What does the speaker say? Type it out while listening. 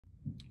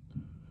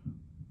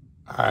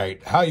All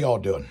right, how y'all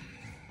doing?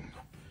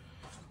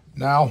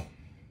 Now,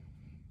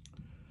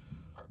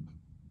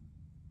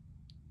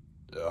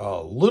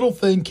 a little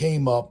thing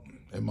came up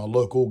in my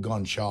local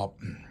gun shop,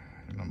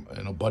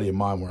 and a buddy of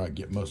mine where I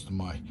get most of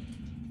my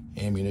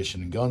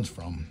ammunition and guns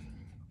from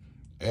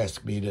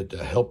asked me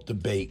to help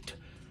debate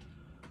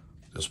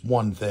this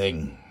one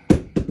thing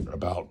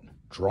about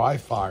dry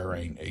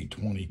firing a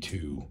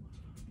 .22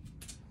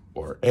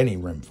 or any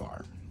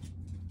rimfire.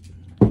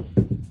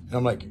 And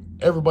I'm like,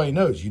 everybody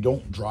knows you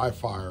don't dry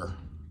fire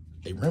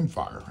a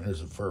rimfire. And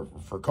there's for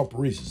a couple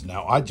reasons.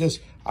 Now,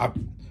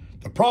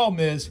 the problem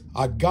is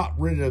I got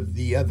rid of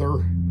the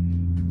other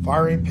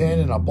firing pin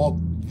and I bought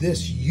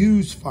this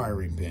used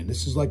firing pin.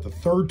 This is like the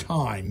third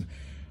time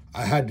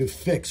I had to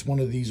fix one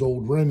of these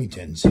old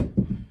Remingtons.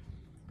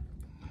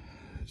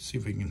 Let's see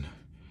if we can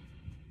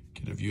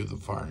get a view of the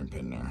firing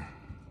pin there.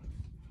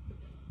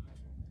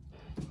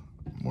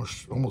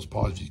 Almost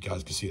positive you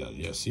guys can see that.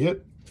 Yeah, see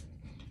it?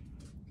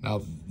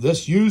 Now,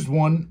 this used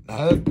one,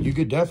 you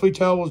could definitely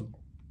tell was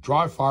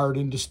dry fired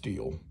into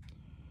steel.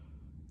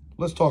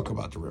 Let's talk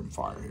about the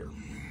rimfire here.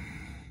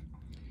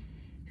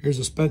 Here's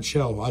a spent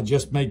shell. I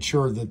just made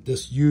sure that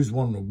this used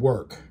one would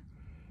work.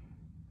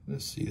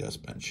 Let's see that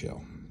spent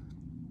shell.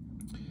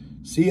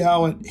 See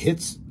how it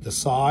hits the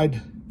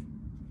side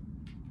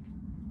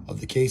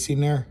of the casing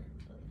there?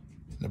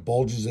 And it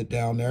bulges it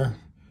down there.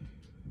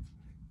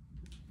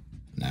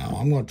 Now,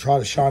 I'm going to try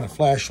to shine a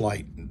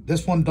flashlight.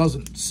 This one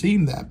doesn't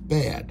seem that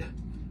bad,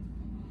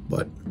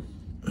 but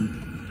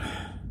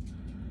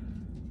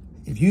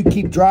if you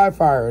keep dry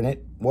firing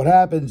it, what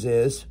happens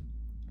is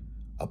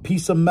a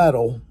piece of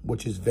metal,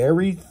 which is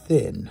very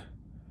thin,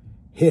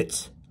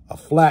 hits a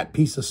flat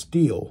piece of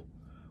steel,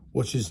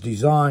 which is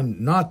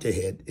designed not to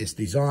hit. It's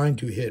designed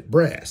to hit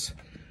brass.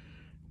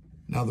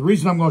 Now, the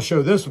reason I'm going to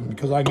show this one,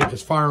 because I can get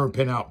this firing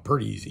pin out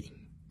pretty easy.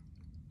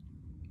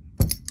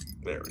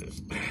 There it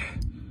is.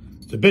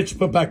 It's a bitch to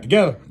put back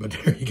together, but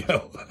there you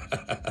go.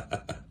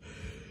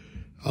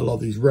 I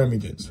love these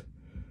Remingtons.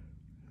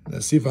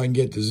 Let's see if I can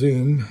get the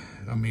zoom.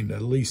 I mean,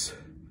 at least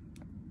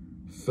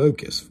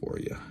focus for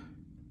you.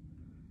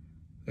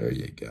 There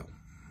you go.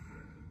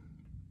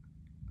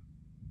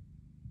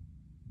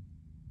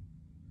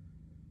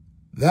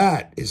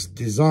 That is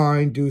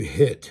designed to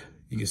hit.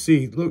 You can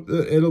see, look,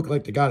 it looked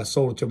like the guy that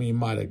sold it to me, he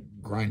might have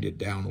grinded it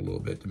down a little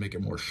bit to make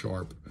it more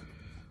sharp.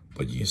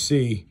 But you can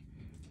see,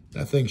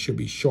 that thing should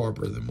be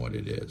sharper than what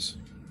it is.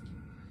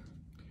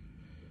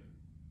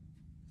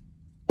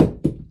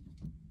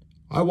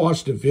 I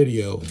watched a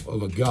video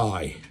of a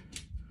guy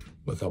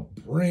with a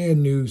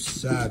brand new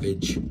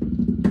Savage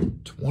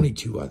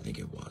 22, I think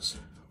it was,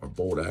 or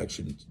bolt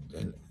action.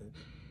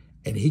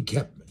 And he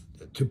kept,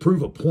 to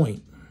prove a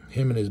point,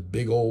 him and his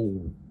big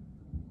old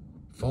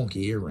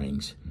funky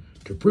earrings,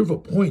 to prove a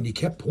point, he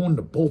kept pulling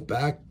the bolt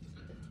back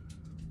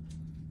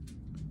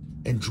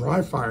and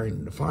dry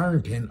firing the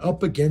firing pin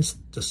up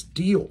against the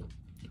steel.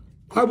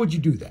 Why would you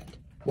do that?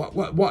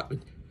 What?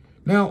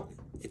 Now,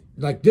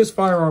 like this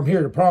firearm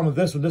here, the problem with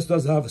this one, this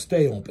doesn't have a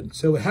stay open.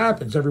 So it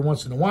happens every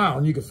once in a while,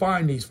 and you can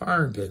find these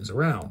firing pins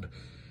around.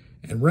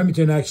 And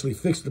Remington actually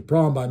fixed the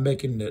problem by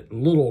making it a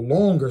little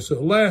longer so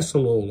it lasts a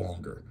little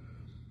longer.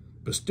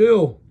 But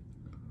still,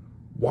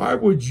 why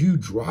would you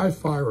dry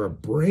fire a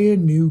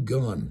brand new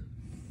gun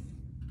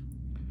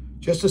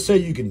just to say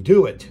you can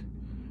do it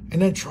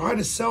and then try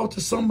to sell it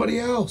to somebody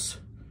else?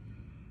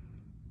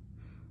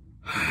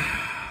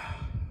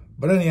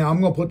 But anyhow, I'm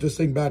going to put this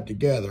thing back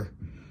together.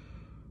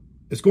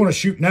 It's going to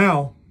shoot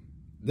now.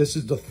 This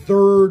is the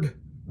third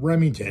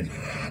Remington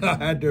I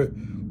had to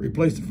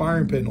replace the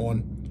firing pin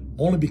on,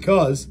 only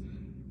because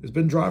it's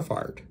been dry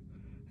fired.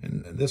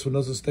 And this one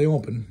doesn't stay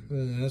open,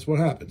 and that's what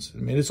happens. I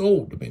mean, it's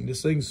old. I mean,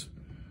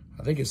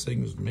 I think this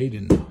thing was made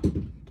in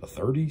the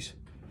 30s.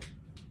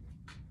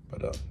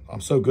 But I'm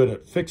so good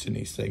at fixing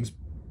these things.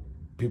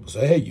 People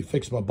say, hey, you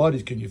fixed my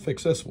buddies, can you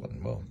fix this one?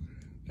 Well,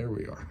 there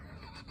we are.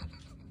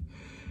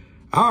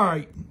 All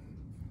right.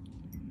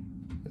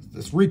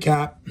 Let's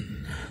recap.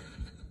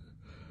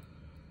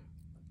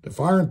 The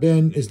firing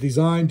pin is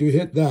designed to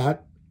hit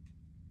that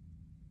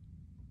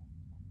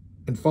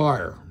and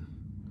fire.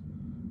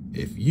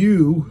 If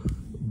you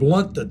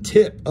blunt the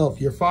tip of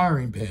your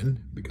firing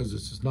pin, because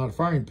this is not a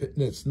firing pin,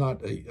 it's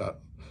not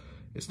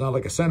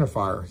like a center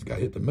fire. It's got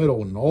to hit the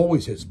middle and it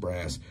always hits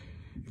brass.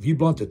 If you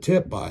blunt the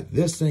tip by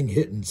this thing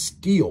hitting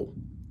steel,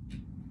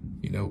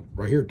 you know,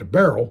 right here at the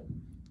barrel,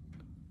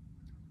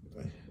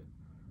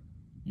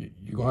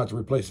 you're going to have to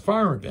replace the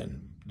firing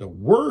pin. The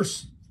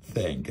worst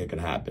thing that can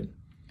happen,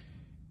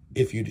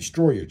 if you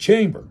destroy your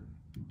chamber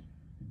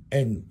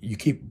and you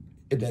keep,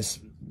 this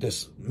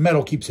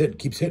metal keeps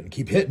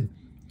hitting,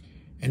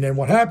 and then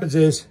what happens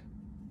is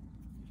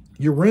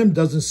your rim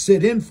doesn't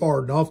sit in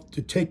far enough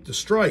to take the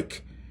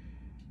strike.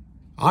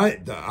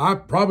 I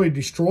probably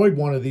destroyed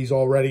one of these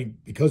already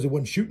because it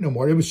wouldn't shoot no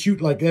more. It would shoot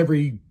like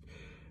it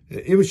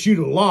would shoot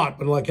a lot,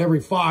 but like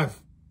every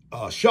 5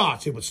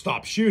 shots, it would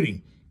stop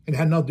shooting. It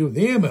had nothing to do with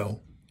the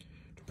ammo.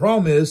 The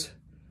problem is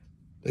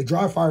they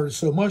dry fired it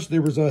so much,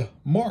 there was a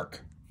mark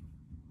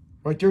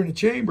right there in the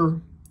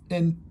chamber,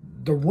 and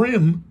the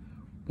rim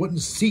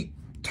wouldn't seat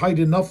tight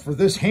enough for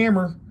this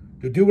hammer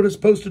to do what it's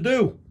supposed to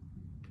do.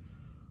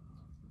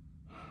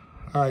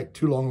 All right,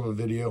 too long of a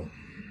video.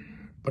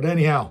 But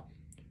anyhow,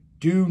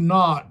 do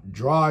not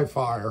dry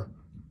fire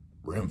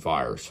rim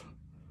fires.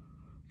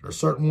 There are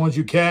certain ones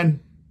you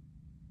can.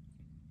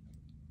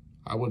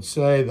 I would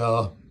say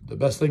the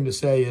best thing to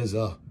say is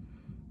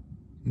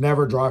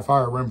never dry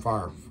fire rim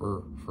fire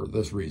for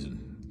this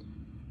reason.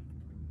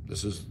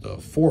 This is the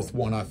fourth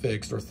one I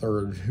fixed, or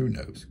third, who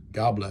knows.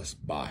 God bless.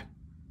 Bye.